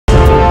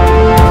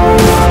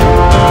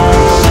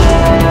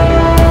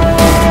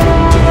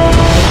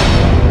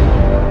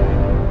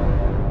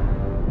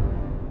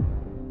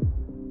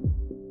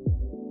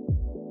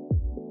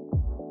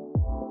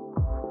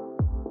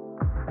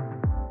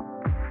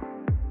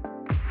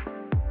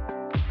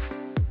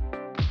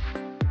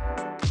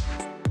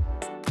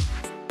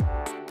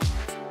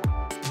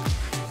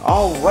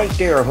All right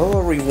there,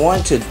 hello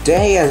everyone.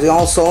 Today, as you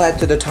all saw at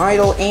the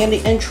title and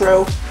the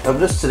intro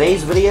of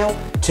today's video,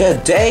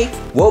 today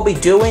we'll be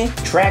doing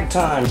Track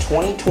Time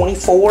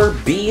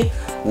 2024B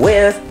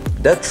with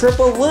the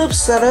triple loop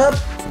setup.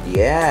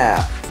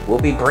 Yeah, we'll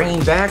be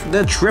bringing back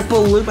the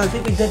triple loop. I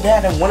think we did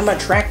that in one of my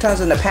track times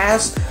in the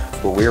past,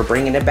 but we're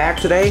bringing it back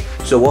today.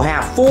 So we'll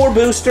have 4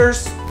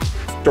 boosters,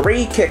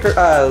 3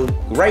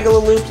 regular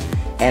loops,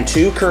 and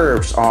 2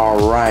 curves.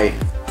 All right.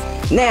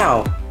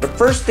 Now, the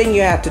first thing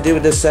you have to do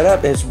with this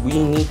setup is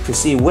we need to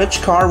see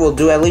which car will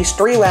do at least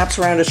 3 laps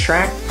around this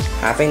track.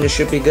 I think this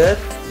should be good.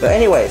 But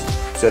anyways,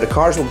 so the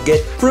cars will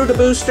get through the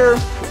booster,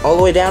 all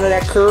the way down to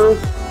that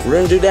curve. We're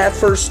going to do that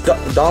first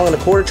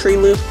 $1.25 tree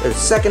loop, the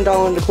second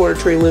 $1.25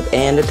 tree loop,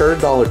 and the third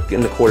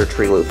 $1.25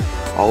 tree loop.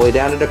 All the way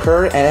down to the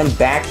curve, and then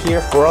back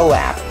here for a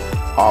lap.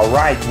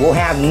 Alright, we'll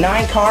have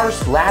 9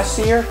 cars. Last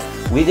year,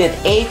 we did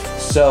 8,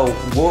 so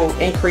we'll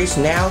increase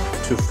now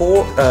to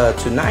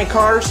 9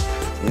 cars.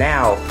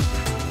 Now,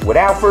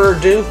 without further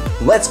ado,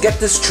 let's get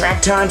this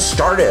track time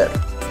started.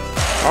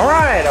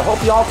 Alright, I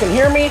hope y'all can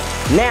hear me.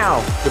 Now,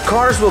 the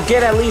cars will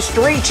get at least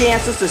 3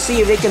 chances to see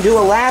if they can do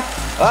a lap.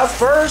 Up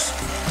first,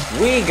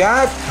 we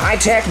got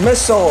High-Tech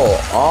Missile.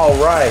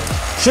 Alright,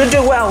 should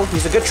do well.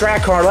 He's a good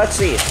track car. Let's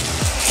see.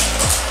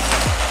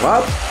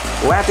 Well,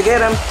 we'll have to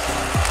get him.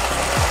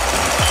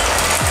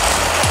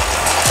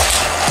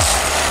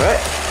 Good.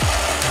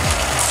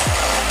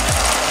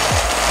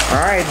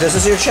 Alright, this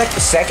is your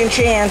second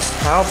chance.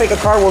 I don't think a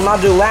car will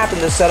not do a lap in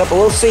this setup, but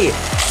we'll see.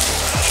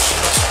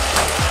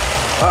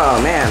 Oh,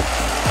 man.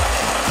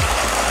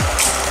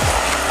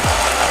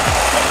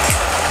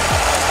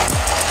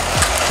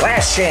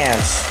 Last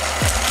chance.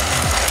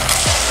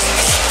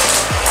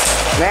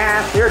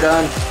 Nah, you're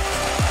done.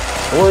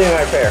 William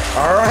right there.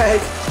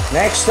 Alright,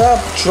 next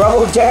up,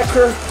 Trouble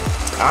Decker.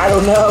 I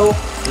don't know.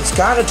 It's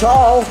kind of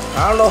tall.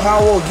 I don't know how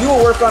well you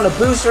will work on the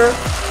booster.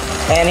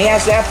 And he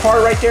has that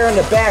part right there in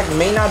the back.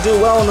 May not do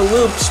well in the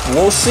loops.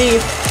 We'll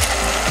see.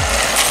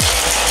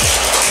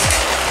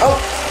 Oh,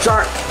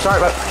 sorry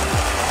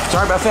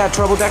about that,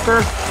 Trouble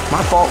Decker.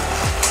 My fault.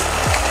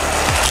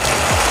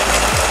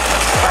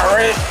 All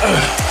right.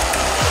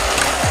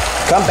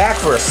 Come back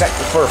for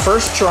a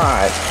first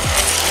try.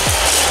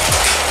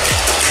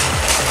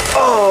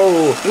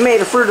 Oh, he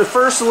made it through the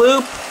first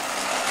loop.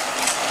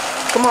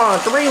 Come on,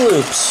 3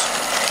 loops.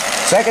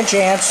 Second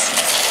chance.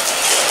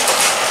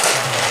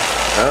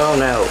 Oh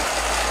no.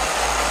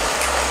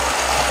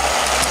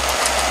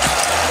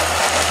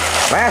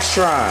 Last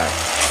try.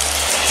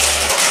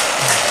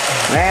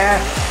 Nah,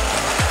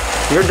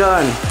 you're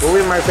done. We'll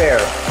leave him right there.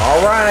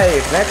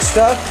 Alright, next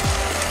up,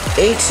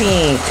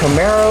 18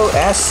 Camaro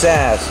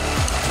SS.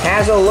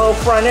 Has a low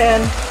front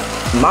end.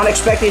 I'm not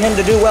expecting him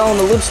to do well in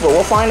the loops, but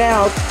we'll find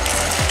out.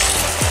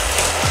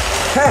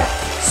 Heh,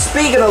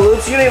 speaking of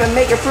loops, you didn't even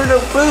make it through the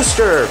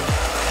booster.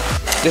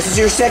 This is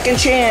your second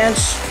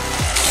chance.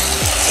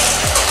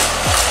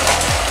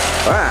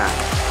 Ah,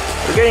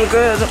 we're getting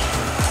good.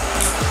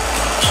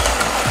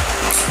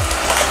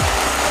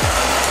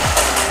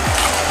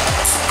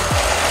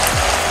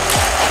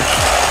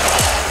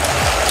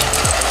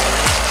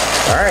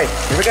 Alright,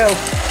 here we go.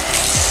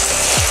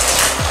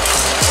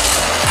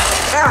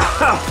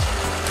 Ah,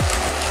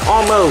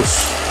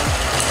 almost.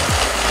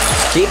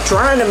 Keep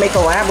trying to make a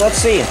lap. Let's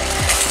see.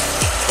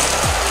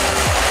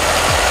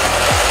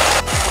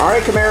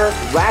 Alright, Camaro,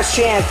 last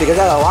chance because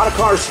I got a lot of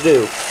cars to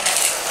do.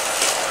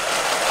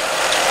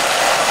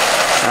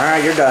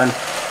 Alright, you're done.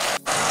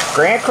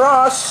 Grand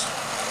Cross.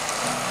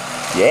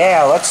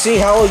 Yeah, let's see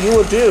how you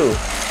would do.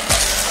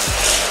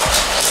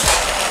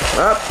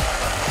 Up.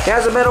 He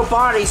has a middle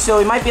body, so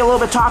he might be a little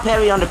bit top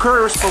heavy on the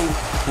curves, but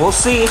we'll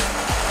see.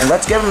 And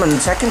let's give him a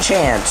second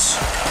chance.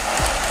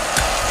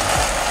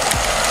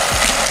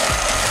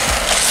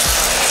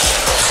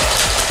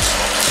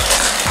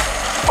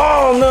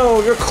 Oh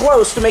no, you're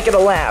close to making a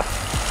lap.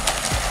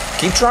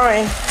 Keep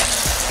trying.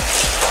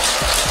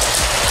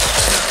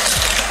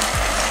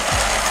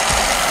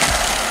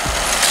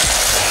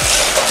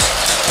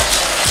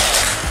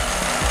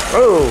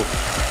 Oh.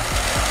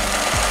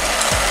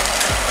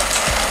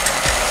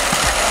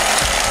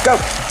 Go.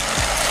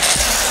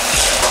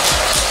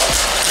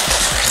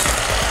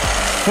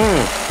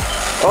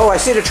 Oh, I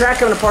see the track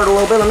coming apart a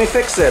little bit. Let me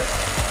fix it.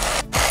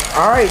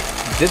 Alright,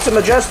 did some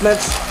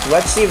adjustments.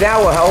 Let's see if that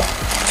will help.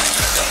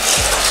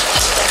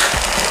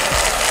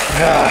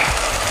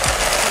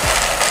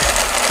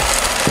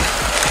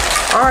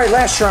 Alright,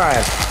 last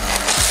try.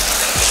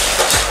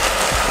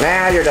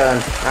 Nah, you're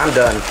done. I'm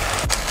done.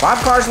 5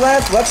 cars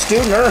left. Let's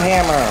do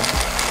Nerdhammer.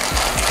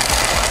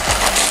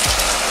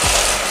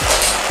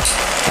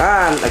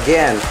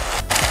 Again.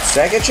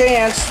 Second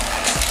chance.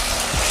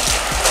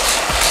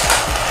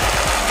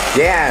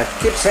 Yeah,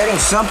 keep setting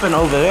something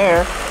over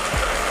there.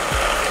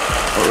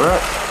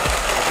 Alright.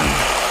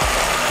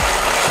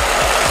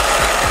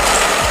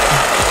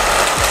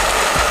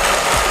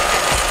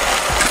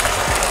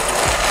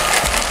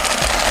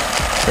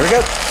 Here we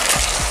go.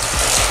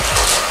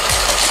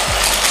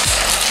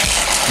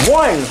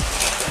 1.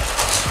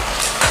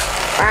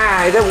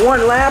 Ah, I did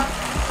 1 lap.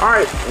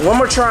 Alright, one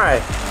more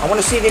try. I want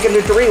to see if you can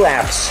do 3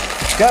 laps.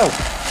 Go.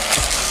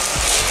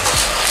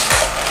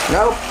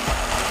 Nope.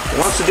 He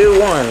wants to do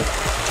 1.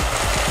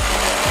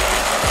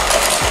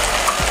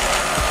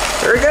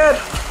 Very good.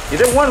 You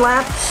did 1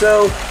 lap,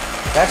 so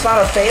that's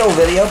not a fail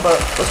video, but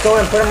let's go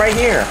ahead and put him right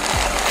here.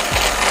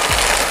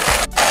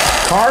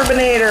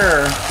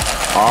 Carbinator.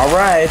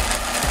 Alright.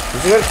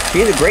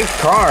 He's a great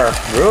car.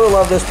 Really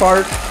love this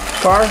car.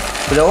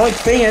 But the only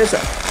thing is,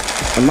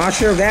 I'm not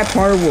sure if that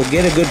part will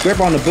get a good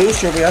grip on the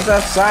booster, because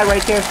that side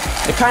right there,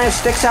 it kind of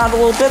sticks out a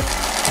little bit.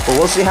 But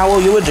we'll see how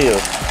well you would do.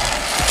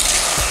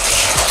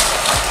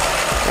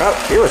 Oh,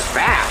 he was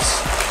fast.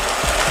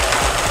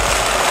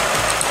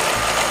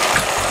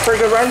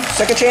 Pretty good run.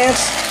 Second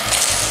chance.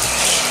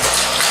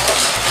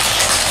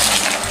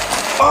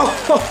 Oh!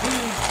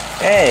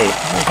 Hey,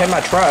 I hit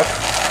my truck.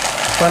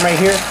 Run right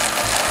here.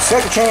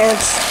 Second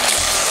chance.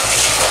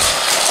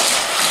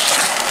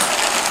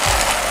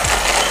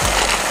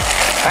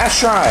 Last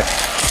try.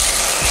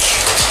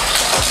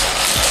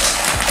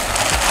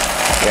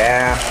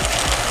 Yeah.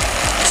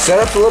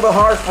 Setup's a little bit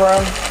hard for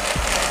him.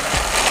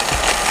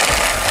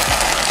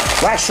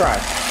 Last try.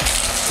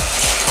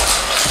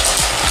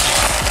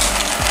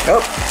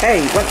 Oh,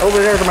 hey, went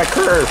over there to my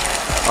curve.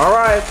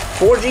 Alright,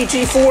 Ford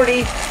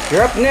GT40,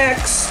 you're up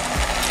next.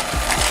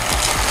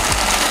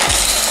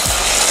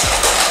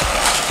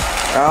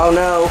 Oh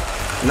no,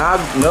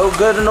 no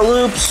good in the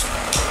loops.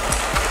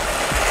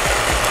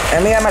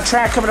 And we have my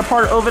track coming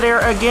apart over there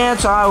again,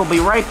 so I will be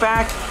right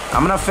back.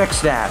 I'm gonna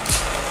fix that.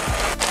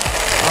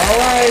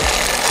 Alright,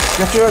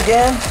 go through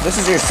again. This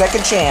is your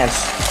second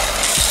chance.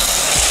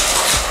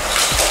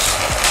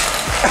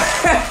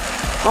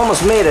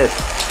 Almost made it.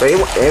 But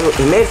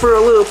he made for a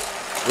loop.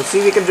 Let's see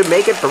if he can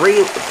make it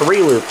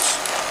three loops.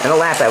 And a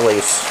lap at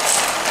least.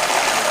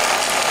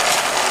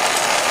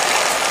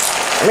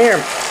 Come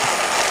here.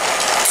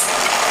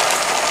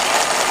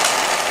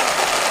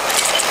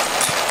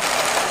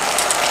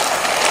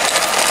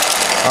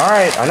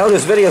 Alright, I know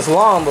this video is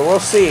long, but we'll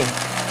see.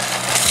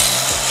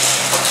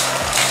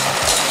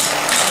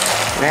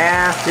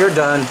 Nah, you're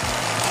done.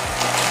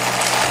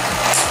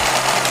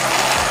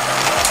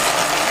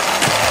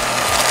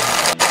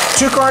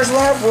 Two cars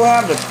left. We'll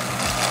have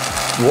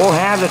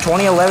the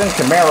 2011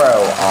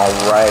 Camaro.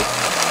 Alright.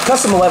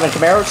 Custom 11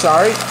 Camaro,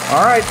 sorry.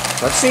 Alright,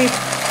 let's see.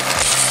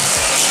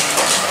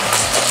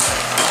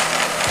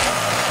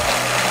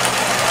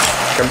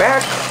 Come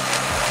back.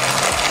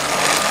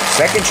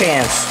 Second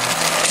chance.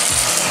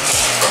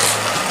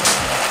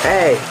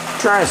 Hey,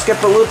 trying to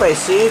skip a loop, I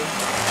see.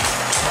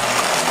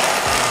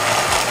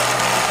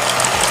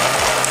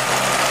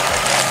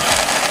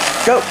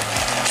 Go.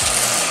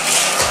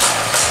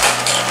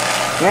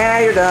 Nah,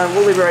 you're done.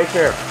 We'll leave it right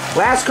there.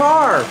 Last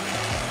car.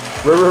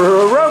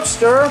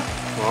 Roadster.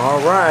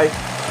 Alright.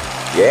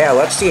 Yeah,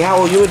 let's see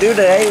how you would do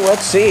today.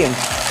 Let's see.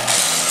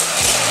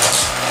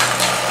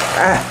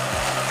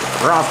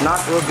 We're off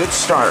not to a good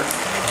start.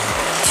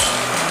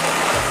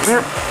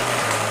 Here.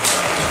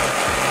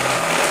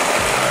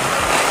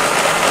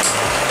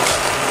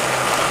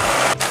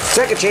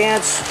 Second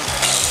chance.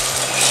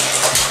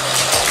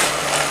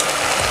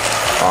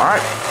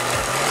 Alright.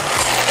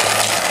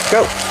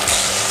 Go.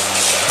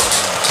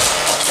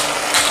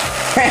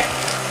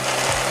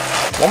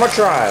 One more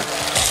try.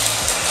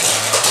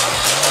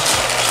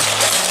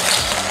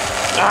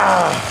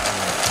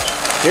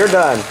 You're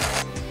done.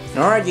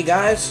 Alright, you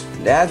guys.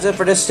 That's it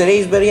for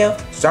today's video.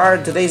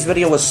 Sorry today's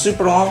video was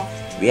super long.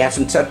 We had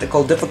some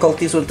technical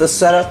difficulties with this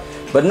setup.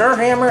 But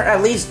Nerdhammer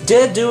at least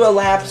did do a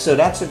lap, so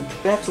that's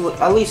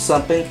at least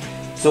something.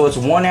 So it's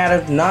 1 out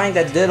of 9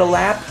 that did a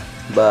lap,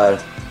 but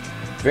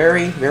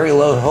very, very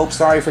low hope.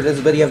 Sorry for this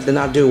video, did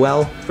not do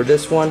well for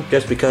this one,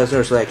 just because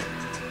there's like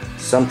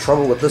some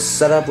trouble with this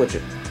setup, which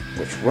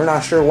we're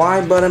not sure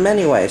why, but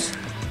anyways.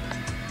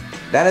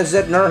 That is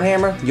it,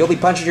 Nerdhammer. You'll be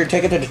punching your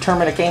ticket to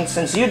determine a king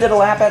since you did a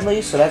lap at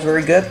least, so that's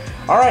very good.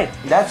 Alright,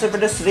 that's it for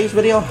today's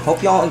video.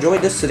 Hope y'all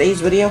enjoyed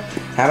today's video.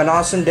 Have an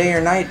awesome day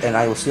or night, and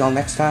I will see y'all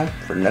next time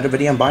for another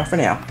video, and bye for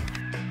now.